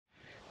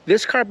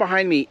This car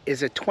behind me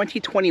is a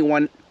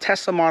 2021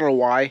 Tesla Model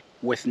Y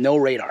with no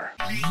radar.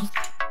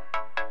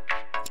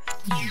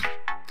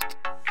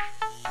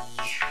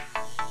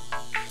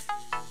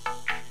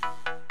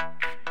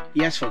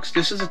 Yes, folks,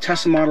 this is a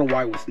Tesla Model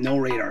Y with no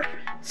radar.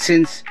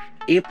 Since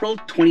April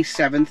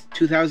 27th,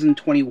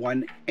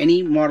 2021,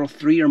 any Model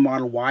 3 or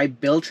Model Y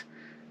built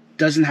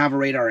doesn't have a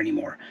radar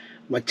anymore.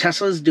 What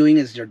Tesla is doing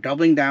is they're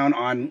doubling down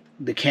on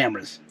the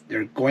cameras.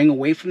 They're going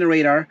away from the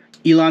radar.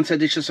 Elon said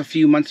this just a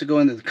few months ago,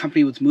 and that the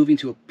company was moving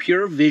to a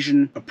pure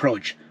vision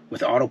approach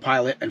with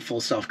autopilot and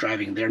full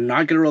self-driving. They're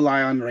not going to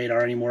rely on the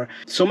radar anymore.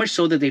 So much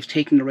so that they've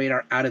taken the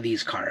radar out of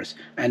these cars.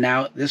 And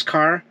now this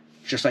car,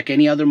 just like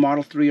any other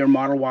Model 3 or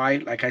Model Y,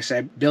 like I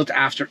said, built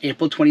after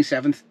April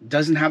 27th,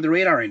 doesn't have the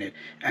radar in it.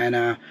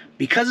 And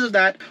because of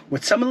that,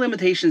 what some of the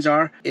limitations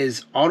are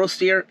is auto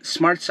steer,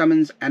 smart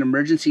summons, and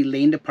emergency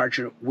lane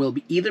departure will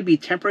either be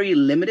temporarily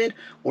limited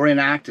or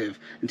inactive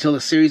until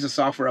a series of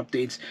software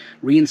updates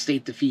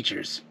reinstate the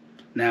features.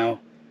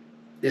 Now,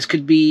 this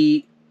could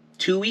be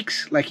 2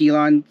 weeks, like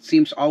Elon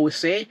seems to always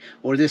say,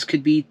 or this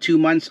could be 2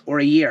 months or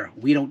a year.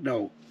 We don't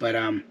know. But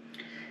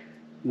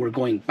we're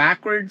going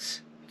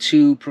backwards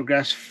to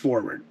progress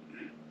forward.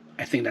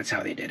 I think that's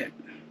how they did it.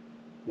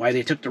 Why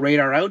they took the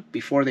radar out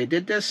before they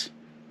did this,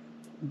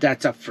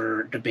 that's up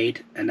for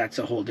debate, and that's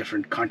a whole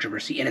different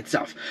controversy in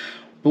itself.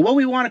 But what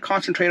we want to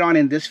concentrate on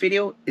in this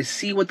video is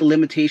see what the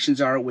limitations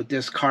are with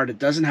this car that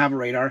doesn't have a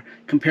radar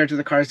compared to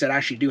the cars that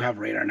actually do have a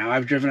radar. Now,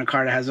 I've driven a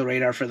car that has a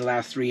radar for the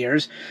last 3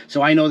 years,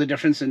 so I know the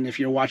difference, and if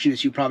you're watching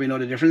this, you probably know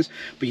the difference,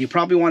 but you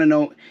probably want to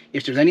know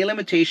if there's any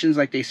limitations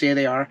like they say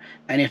they are,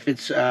 and if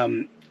it's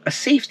a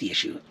safety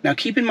issue. Now,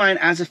 keep in mind,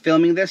 as of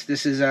filming this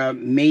is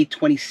May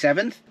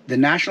 27th, the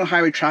National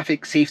Highway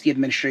Traffic Safety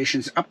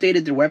Administration's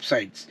updated their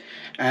websites,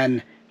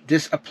 and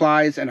this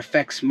applies and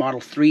affects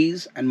Model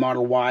 3s and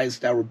Model Ys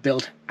that were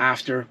built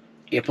after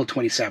April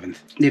 27th.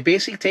 They've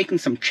basically taken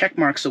some check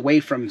marks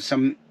away from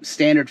some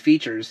standard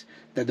features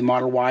that the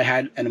Model Y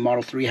had and the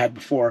Model 3 had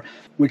before,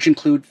 which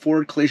include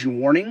forward collision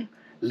warning,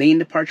 lane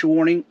departure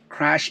warning,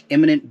 crash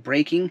imminent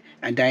braking,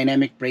 and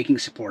dynamic braking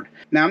support.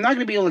 Now, I'm not going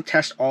to be able to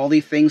test all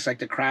these things like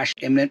the crash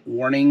imminent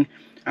warning.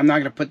 I'm not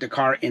going to put the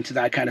car into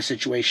that kind of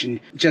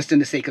situation just in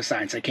the sake of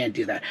science. I can't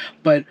do that.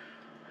 But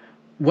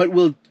what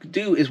we'll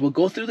do is we'll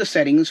go through the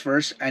settings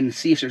first and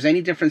see if there's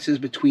any differences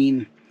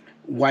between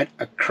what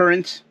a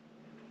current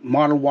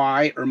Model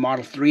Y or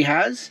Model 3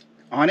 has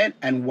on it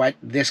and what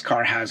this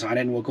car has on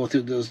it, and we'll go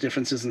through those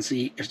differences and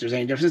see if there's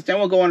any difference. Then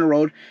we'll go on the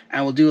road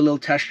and we'll do a little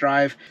test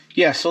drive.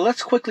 Yeah, so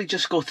let's quickly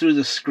just go through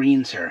the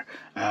screens here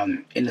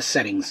in the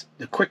settings.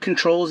 The quick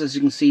controls, as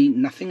you can see,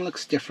 nothing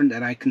looks different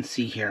that I can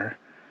see here.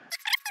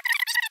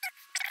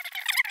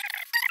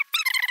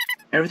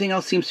 Everything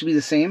else seems to be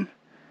the same.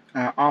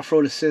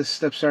 Off-road assist,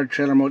 step start,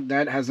 trailer mode,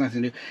 that has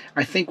nothing to do.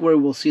 I think where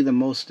we'll see the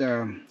most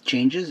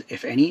changes,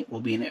 if any, will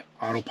be in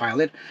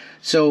autopilot.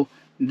 So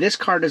this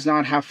car does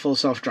not have full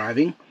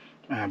self-driving,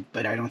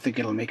 but I don't think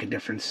it'll make a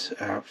difference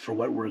for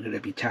what we're going to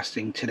be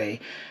testing today.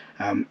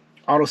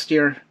 Auto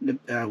steer,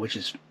 which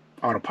is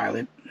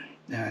autopilot,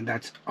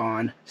 that's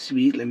on.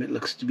 Speed limit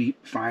looks to be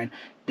fine.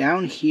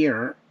 Down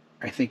here,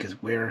 I think,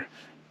 is where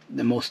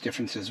the most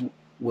differences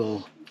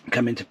will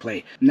come into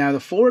play. Now, the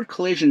forward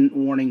collision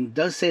warning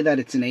does say that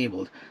it's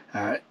enabled.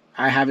 I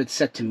have it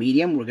set to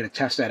medium. We're going to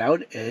test that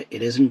out.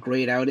 It isn't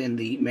grayed out in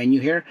the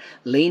menu here.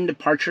 Lane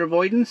departure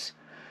avoidance.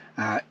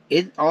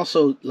 It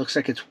also looks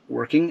like it's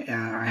working.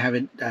 I have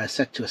it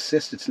set to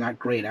assist. It's not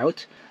grayed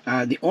out.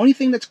 The only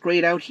thing that's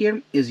grayed out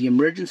here is the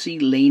emergency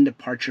lane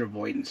departure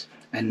avoidance.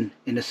 And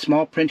in the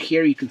small print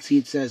here, you can see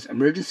it says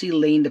emergency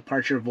lane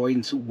departure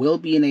avoidance will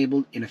be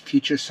enabled in a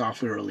future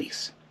software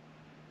release.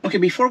 Okay,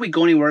 before we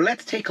go anywhere,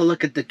 let's take a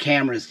look at the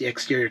cameras, the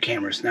exterior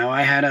cameras. Now,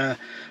 I had a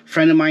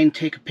friend of mine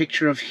take a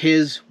picture of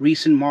his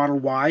recent Model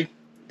Y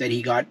that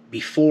he got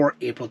before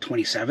April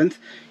 27th.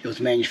 It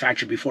was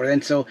manufactured before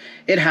then, so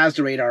it has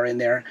the radar in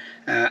there,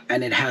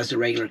 and it has the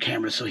regular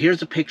cameras. So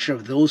here's a picture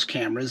of those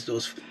cameras,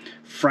 those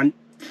front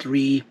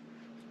 3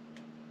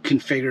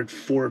 configured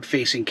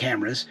forward-facing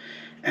cameras.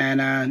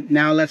 And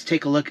now let's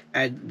take a look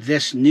at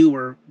this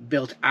newer,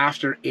 built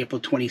after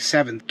April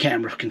 27th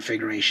camera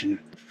configuration.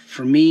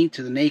 For me,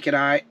 to the naked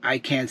eye, I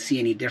can't see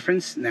any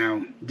difference.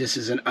 Now, this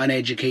is an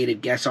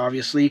uneducated guess,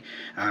 obviously,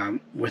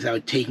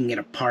 without taking it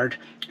apart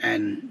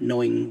and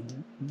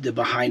knowing the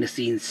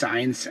behind-the-scenes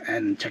science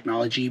and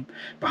technology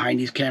behind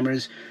these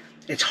cameras.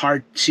 It's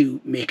hard to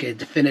make a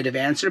definitive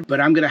answer, but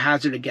I'm going to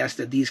hazard a guess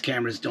that these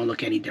cameras don't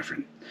look any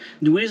different.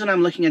 The reason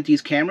I'm looking at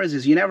these cameras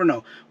is you never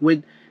know.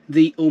 With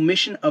the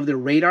omission of the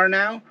radar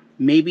now,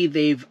 maybe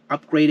they've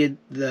upgraded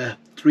the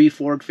 3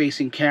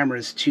 forward-facing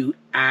cameras to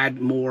add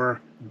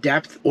more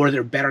depth, or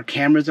they're better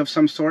cameras of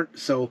some sort.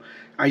 So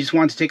I just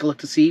wanted to take a look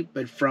to see,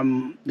 but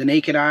from the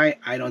naked eye,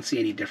 I don't see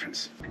any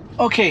difference.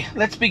 Okay,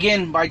 let's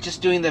begin by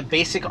just doing the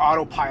basic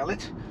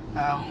autopilot.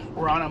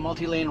 We're on a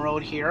multi-lane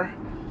road here.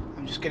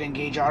 I'm just going to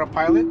engage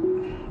autopilot.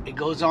 It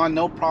goes on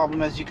no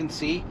problem, as you can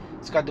see.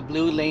 It's got the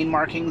blue lane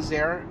markings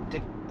there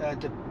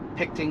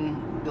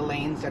depicting the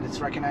lanes, that it's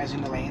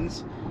recognizing the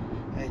lanes.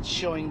 It's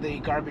showing the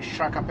garbage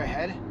truck up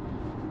ahead,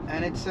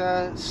 and it's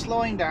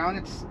slowing down.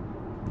 It's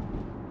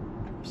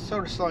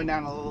sort of slowing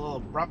down a little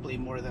abruptly,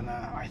 more than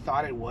I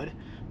thought it would,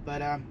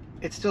 but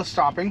it's still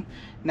stopping.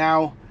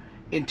 Now,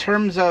 in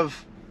terms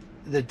of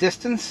the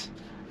distance,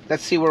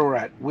 let's see where we're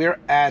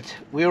at.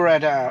 We were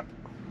at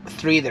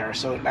 3 there,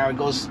 so now it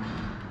goes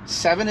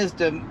 7 is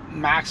the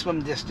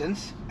maximum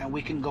distance, and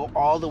we can go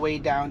all the way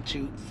down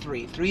to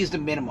 3. 3 is the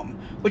minimum,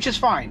 which is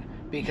fine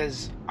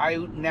because I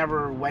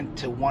never went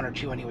to 1 or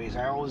 2 anyways.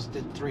 I always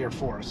did 3 or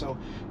 4. So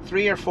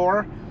 3 or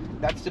 4,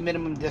 that's the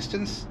minimum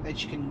distance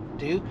that you can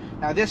do.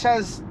 Now this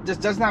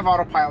doesn't have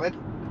autopilot.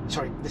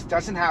 Sorry, this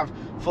doesn't have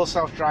full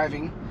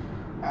self-driving.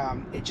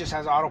 It just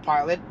has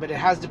autopilot, but it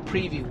has the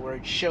preview where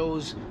it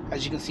shows,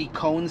 as you can see,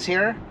 cones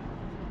here,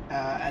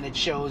 and it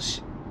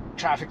shows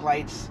traffic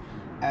lights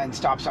and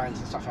stop signs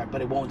and stuff like that, but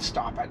it won't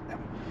stop at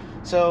them.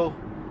 So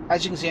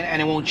as you can see,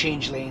 and it won't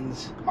change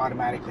lanes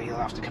automatically. You'll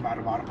have to come out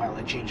of autopilot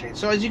and change lanes.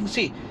 So as you can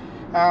see,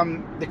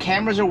 the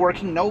cameras are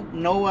working. No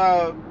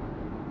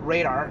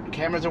radar. The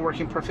cameras are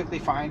working perfectly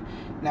fine.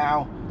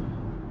 Now,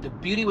 the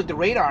beauty with the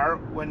radar,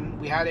 when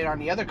we had it on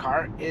the other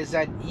car, is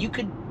that you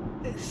could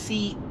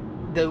see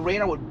the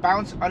radar would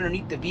bounce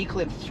underneath the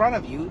vehicle in front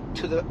of you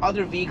to the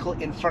other vehicle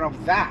in front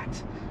of that,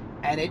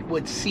 and it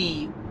would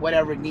see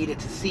whatever it needed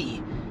to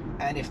see.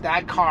 And if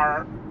that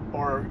car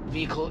or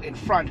vehicle in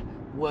front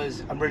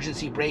was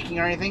emergency braking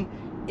or anything,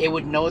 it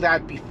would know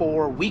that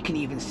before we can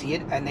even see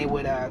it, and they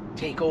would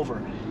take over.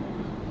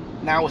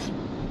 Now,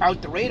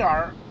 without the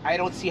radar, I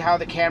don't see how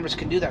the cameras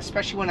can do that,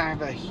 especially when I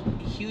have a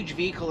huge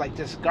vehicle like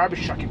this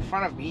garbage truck in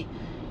front of me.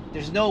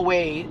 There's no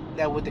way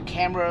that with the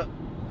camera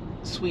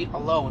suite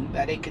alone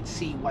that it could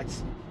see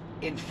what's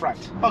in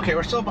front. Okay,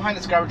 we're still behind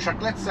this garbage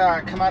truck. Let's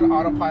come out of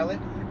autopilot,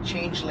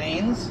 change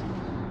lanes,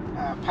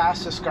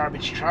 past this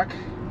garbage truck,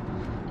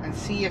 and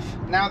see if,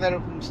 now that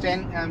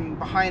I'm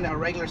behind a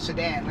regular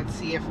sedan, let's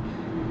see if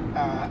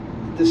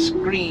the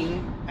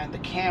screen and the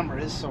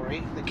cameras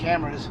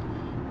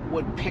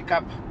would pick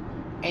up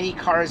any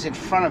cars in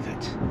front of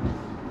it.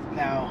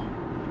 Now,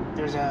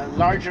 there's a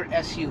larger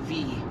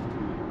SUV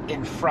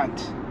in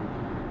front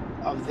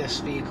of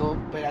this vehicle,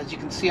 but as you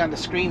can see on the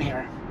screen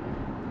here,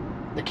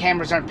 the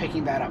cameras aren't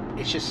picking that up.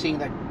 It's just seeing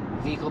that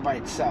vehicle by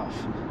itself.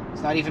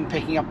 It's not even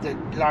picking up the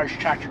large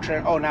tractor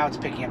trailer. Oh, now it's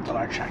picking up the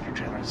large tractor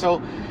trailer.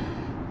 So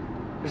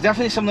there's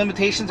definitely some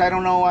limitations. I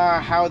don't know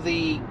how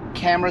the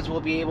cameras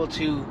will be able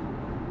to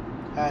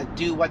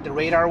do what the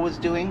radar was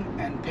doing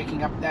and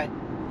picking up that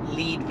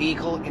lead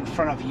vehicle in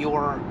front of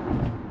your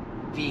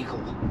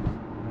vehicle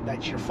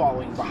that you're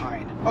following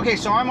behind. Okay,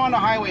 so I'm on the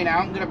highway now.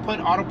 I'm going to put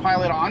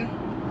autopilot on.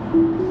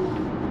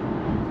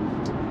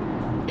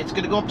 It's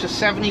going to go up to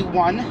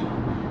 71.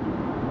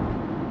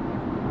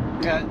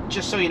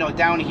 Just so you know,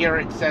 down here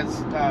it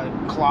says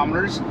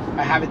kilometers.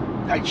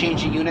 I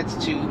changed the units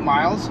to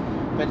miles,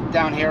 but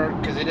down here,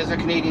 because it is a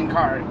Canadian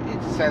car,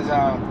 it says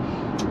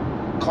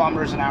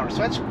kilometers an hour. So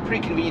that's a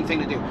pretty convenient thing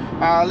to do.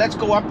 Let's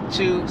go up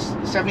to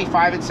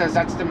 75. It says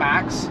that's the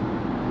max.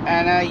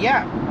 And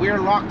yeah, we're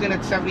locked in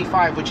at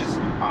 75, which is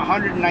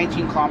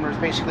 119 kilometers,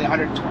 basically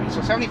 120.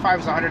 So 75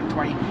 is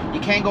 120.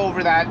 You can't go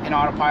over that in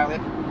autopilot.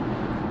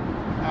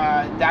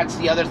 That's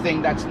the other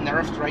thing that's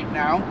nerfed right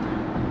now,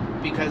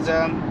 because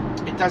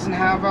it doesn't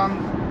have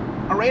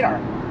a radar.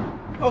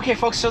 Okay,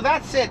 folks, so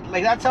that's it.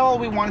 Like, that's all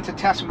we wanted to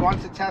test. We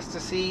wanted to test to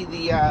see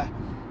the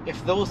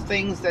if those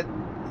things that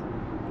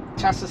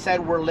Tesla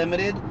said were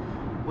limited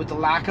with the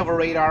lack of a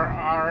radar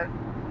are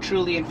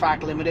truly in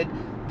fact limited.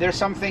 There's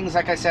some things,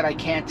 like I said, I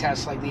can't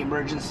test, like the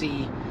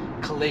emergency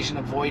collision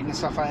avoidance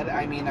stuff.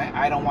 I mean,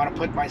 I don't want to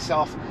put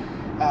myself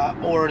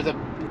or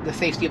the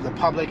safety of the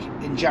public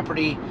in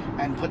jeopardy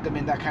and put them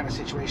in that kind of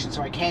situation,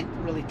 so I can't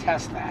really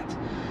test that.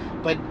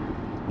 But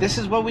this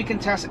is what we can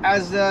test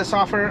as the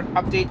software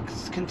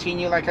updates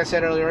continue. Like I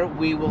said earlier,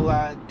 we will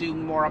do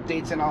more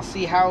updates, and I'll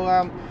see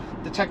how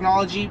the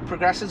technology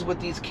progresses with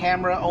these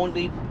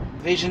camera-only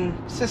vision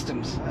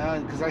systems,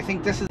 because I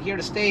think this is here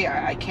to stay.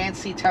 I can't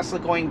see Tesla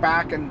going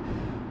back and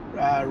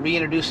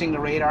reintroducing the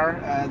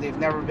radar. They've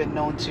never been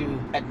known to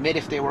admit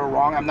if they were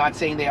wrong. I'm not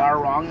saying they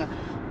are wrong.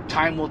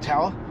 Time will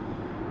tell.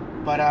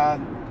 But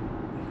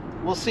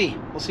we'll see.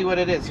 We'll see what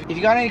it is. If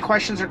you got any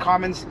questions or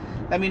comments,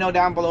 let me know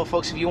down below,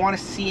 folks. If you want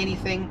to see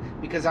anything,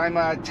 because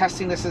I'm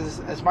testing this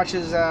as much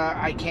as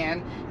I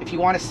can. If you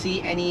want to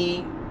see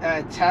any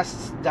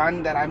tests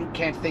done that I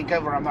can't think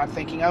of or I'm not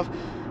thinking of,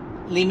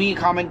 leave me a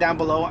comment down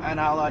below and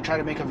I'll try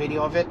to make a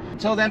video of it.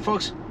 Until then,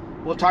 folks,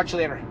 we'll talk to you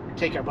later.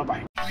 Take care.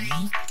 Bye-bye.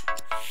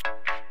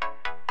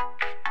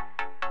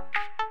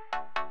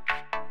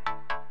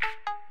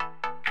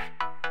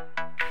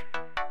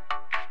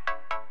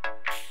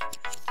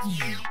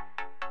 Yeah.